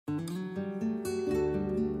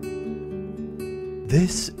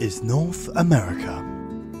This is North America.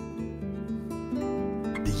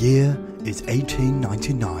 The year is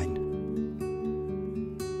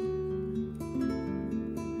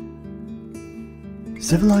 1899.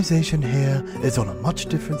 Civilization here is on a much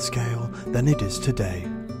different scale than it is today.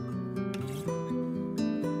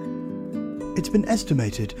 It's been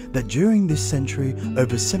estimated that during this century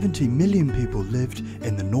over 70 million people lived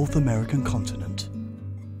in the North American continent.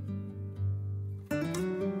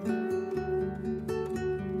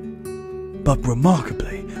 But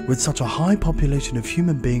remarkably, with such a high population of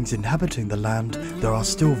human beings inhabiting the land, there are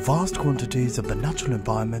still vast quantities of the natural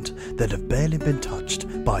environment that have barely been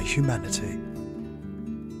touched by humanity.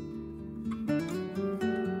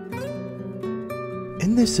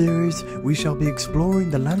 In this series, we shall be exploring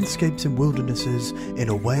the landscapes and wildernesses in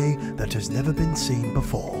a way that has never been seen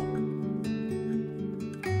before.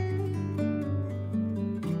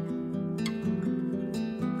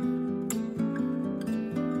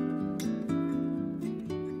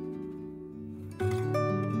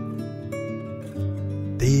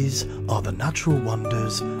 These are the natural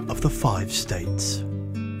wonders of the 5 states.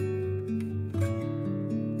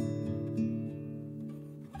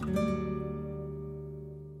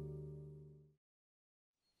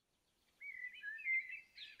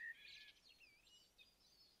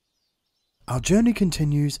 Our journey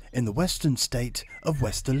continues in the western state of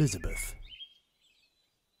West Elizabeth.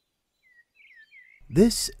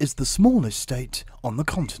 This is the smallest state on the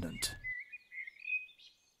continent.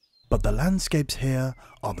 But the landscapes here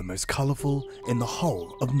are the most colourful in the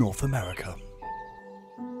whole of North America.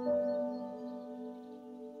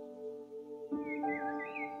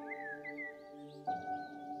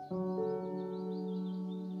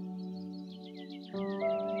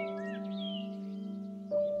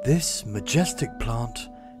 This majestic plant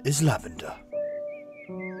is lavender.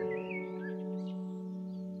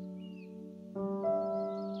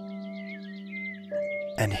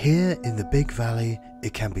 And here in the Big Valley,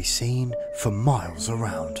 it can be seen for miles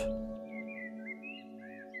around.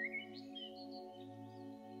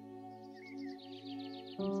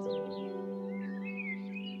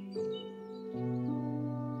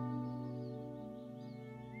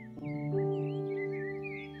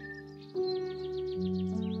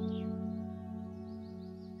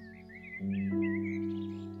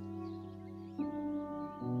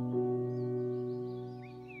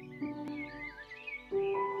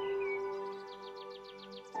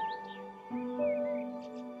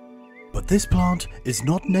 But this plant is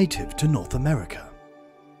not native to North America.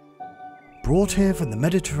 Brought here from the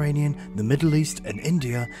Mediterranean, the Middle East and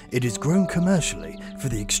India, it is grown commercially for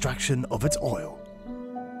the extraction of its oil.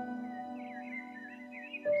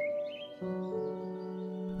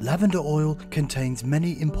 Lavender oil contains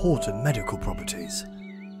many important medical properties.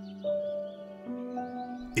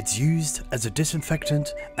 It's used as a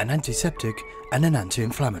disinfectant, an antiseptic and an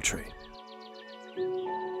anti-inflammatory.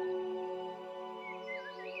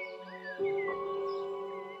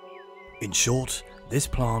 In short, this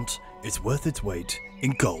plant is worth its weight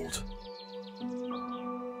in gold.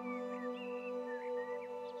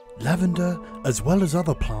 Lavender, as well as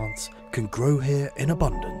other plants, can grow here in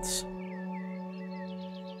abundance.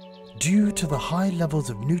 Due to the high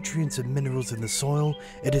levels of nutrients and minerals in the soil,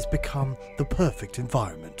 it has become the perfect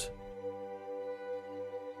environment.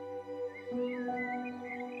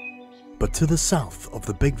 But to the south of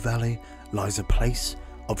the Big Valley lies a place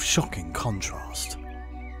of shocking contrast.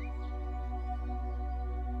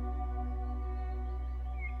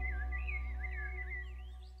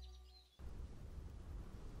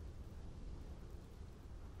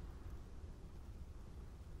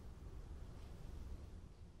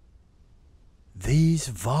 These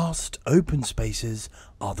vast open spaces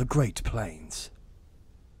are the Great Plains.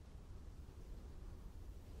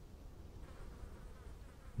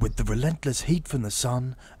 With the relentless heat from the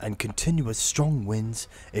sun and continuous strong winds,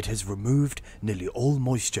 it has removed nearly all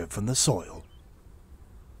moisture from the soil.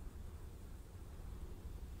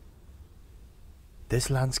 This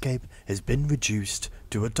landscape has been reduced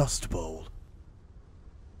to a dust bowl.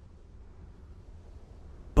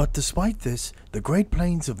 But despite this, the Great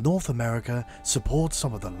Plains of North America support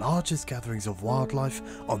some of the largest gatherings of wildlife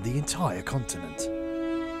on the entire continent.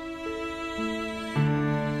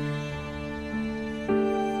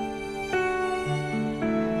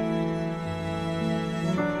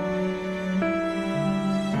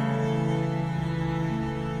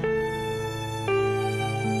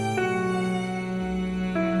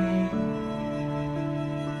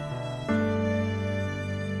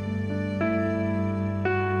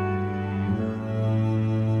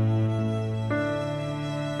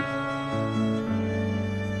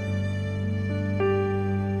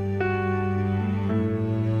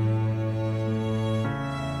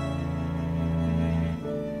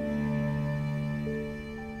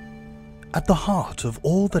 At the heart of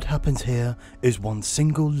all that happens here is one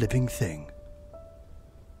single living thing.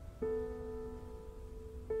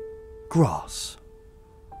 Grass.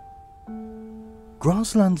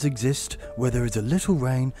 Grasslands exist where there is a little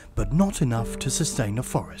rain but not enough to sustain a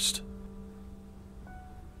forest.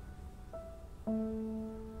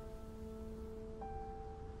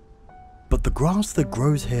 But the grass that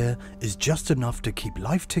grows here is just enough to keep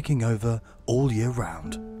life ticking over all year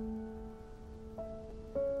round.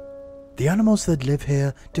 The animals that live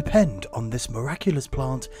here depend on this miraculous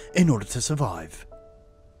plant in order to survive.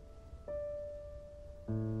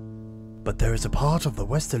 But there is a part of the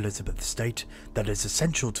West Elizabeth State that is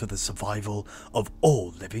essential to the survival of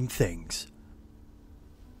all living things.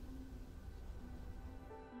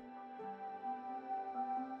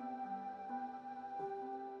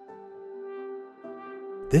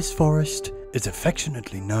 This forest is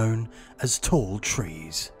affectionately known as tall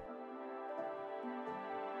trees.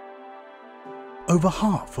 Over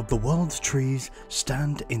half of the world's trees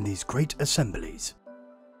stand in these great assemblies.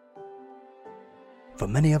 For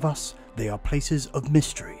many of us, they are places of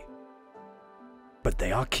mystery, but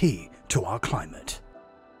they are key to our climate.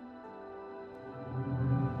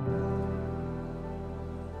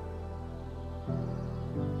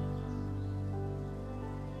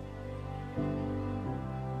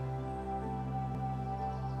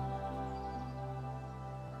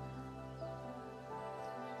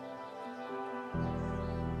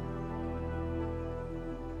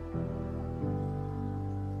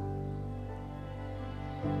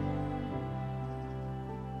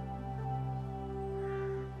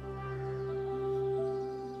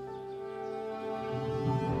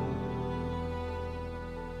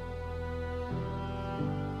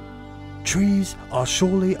 Trees are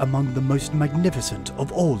surely among the most magnificent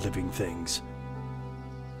of all living things.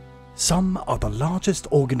 Some are the largest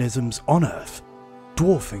organisms on Earth,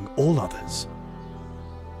 dwarfing all others.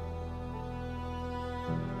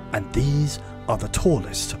 And these are the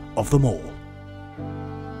tallest of them all.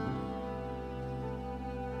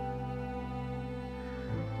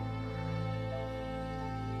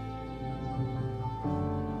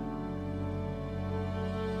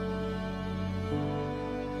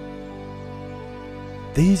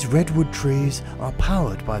 These redwood trees are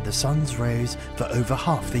powered by the sun's rays for over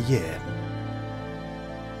half the year.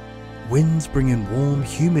 Winds bring in warm,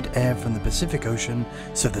 humid air from the Pacific Ocean,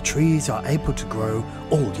 so the trees are able to grow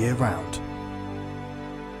all year round.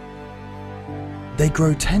 They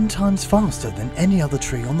grow 10 times faster than any other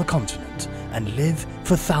tree on the continent and live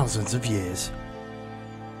for thousands of years.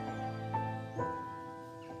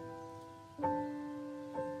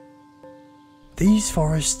 These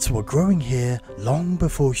forests were growing here long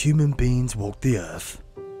before human beings walked the earth.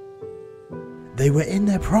 They were in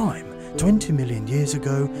their prime 20 million years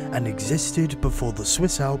ago and existed before the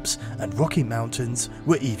Swiss Alps and Rocky Mountains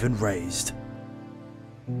were even raised.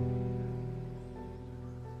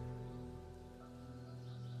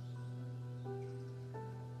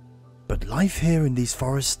 But life here in these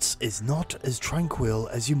forests is not as tranquil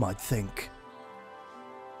as you might think.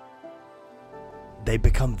 They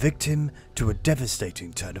become victim to a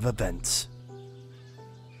devastating turn of events.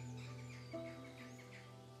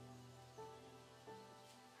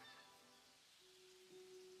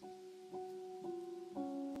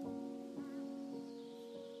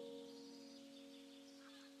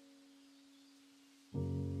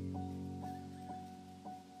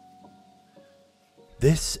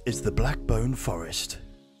 This is the Blackbone Forest.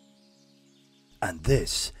 And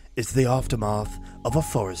this is the aftermath of a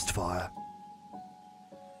forest fire.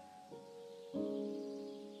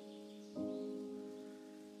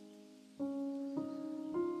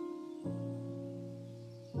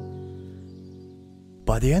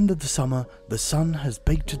 By the end of the summer, the sun has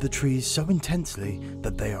baked the trees so intensely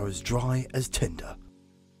that they are as dry as tinder.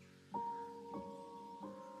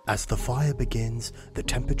 As the fire begins, the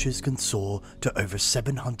temperatures can soar to over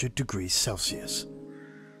 700 degrees Celsius.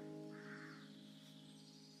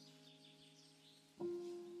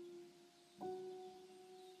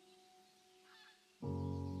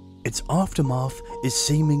 Its aftermath is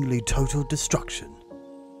seemingly total destruction.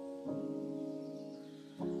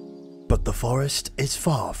 But the forest is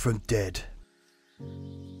far from dead.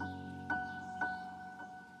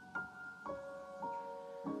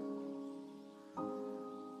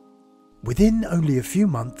 Within only a few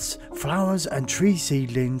months, flowers and tree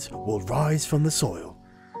seedlings will rise from the soil.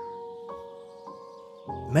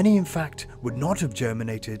 Many, in fact, would not have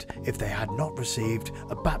germinated if they had not received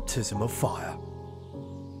a baptism of fire.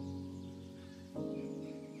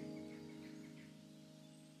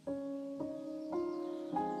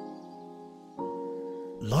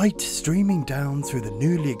 Light streaming down through the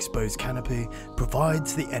newly exposed canopy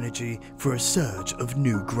provides the energy for a surge of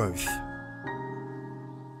new growth.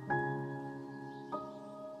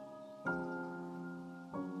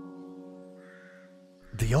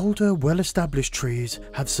 The older, well-established trees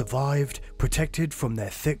have survived, protected from their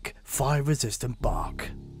thick, fire-resistant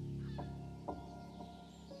bark.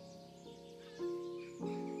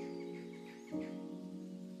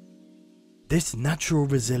 This natural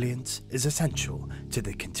resilience is essential to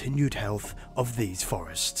the continued health of these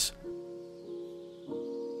forests.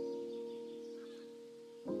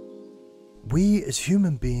 We as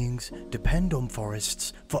human beings depend on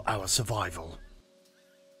forests for our survival.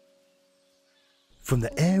 From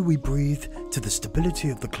the air we breathe to the stability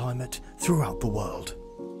of the climate throughout the world.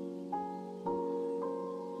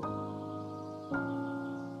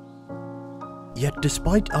 Yet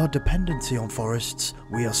despite our dependency on forests,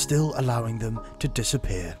 we are still allowing them to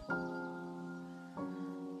disappear.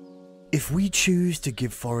 If we choose to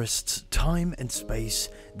give forests time and space,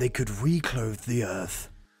 they could reclothe the earth.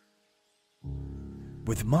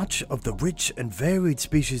 With much of the rich and varied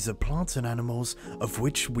species of plants and animals of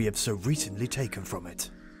which we have so recently taken from it.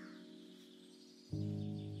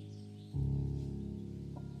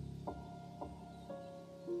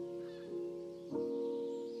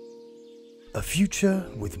 A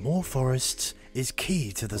future with more forests is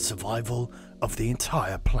key to the survival of the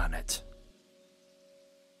entire planet.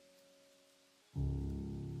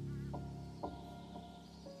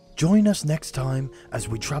 Join us next time as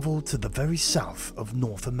we travel to the very south of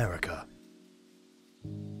North America,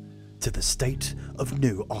 to the state of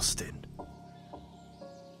New Austin.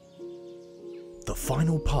 The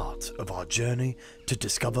final part of our journey to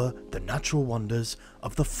discover the natural wonders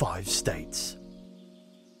of the 5 states.